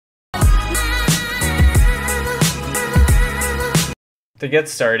To get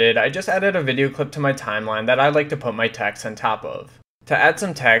started, I just added a video clip to my timeline that I'd like to put my text on top of. To add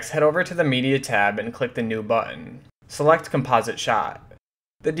some text, head over to the Media tab and click the New button. Select Composite Shot.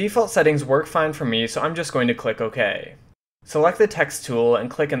 The default settings work fine for me, so I'm just going to click OK. Select the text tool and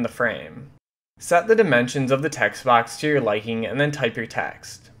click in the frame. Set the dimensions of the text box to your liking and then type your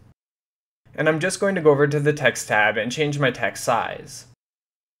text. And I'm just going to go over to the Text tab and change my text size.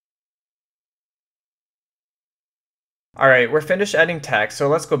 Alright, we're finished adding text, so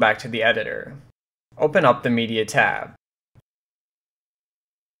let's go back to the editor. Open up the Media tab.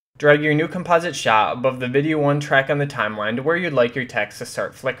 Drag your new composite shot above the video 1 track on the timeline to where you'd like your text to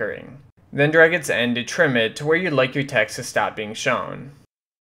start flickering. Then drag its end to trim it to where you'd like your text to stop being shown.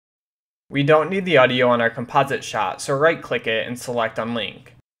 We don't need the audio on our composite shot, so right-click it and select Unlink.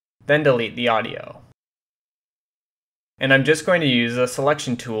 Then delete the audio. And I'm just going to use the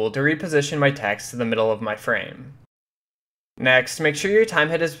Selection tool to reposition my text to the middle of my frame. Next, make sure your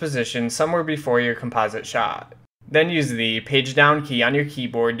timehead is positioned somewhere before your composite shot. Then use the Page Down key on your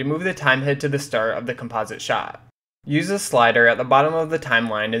keyboard to move the timehead to the start of the composite shot. Use the slider at the bottom of the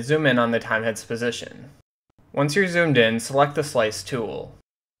timeline to zoom in on the timehead's position. Once you're zoomed in, select the Slice tool.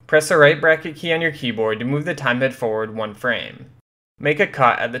 Press the right bracket key on your keyboard to move the timehead forward 1 frame. Make a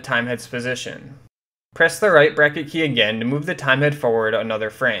cut at the timehead's position. Press the right bracket key again to move the timehead forward another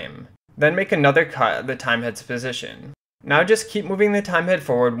frame. Then make another cut at the timehead's position. Now just keep moving the timehead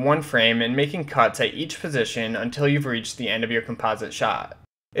forward 1 frame and making cuts at each position until you've reached the end of your composite shot.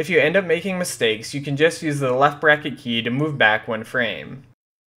 If you end up making mistakes, you can just use the left bracket key to move back 1 frame.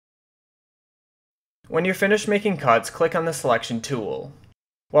 When you're finished making cuts, click on the Selection tool.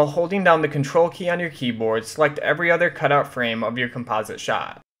 While holding down the Control key on your keyboard, select every other cutout frame of your composite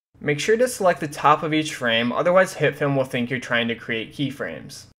shot. Make sure to select the top of each frame, otherwise Hitfilm will think you're trying to create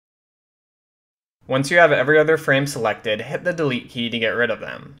keyframes. Once you have every other frame selected, hit the Delete key to get rid of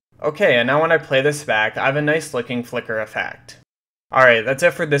them. Okay, and now when I play this back, I have a nice looking flicker effect. Alright, that's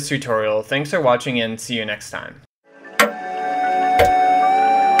it for this tutorial. Thanks for watching and see you next time.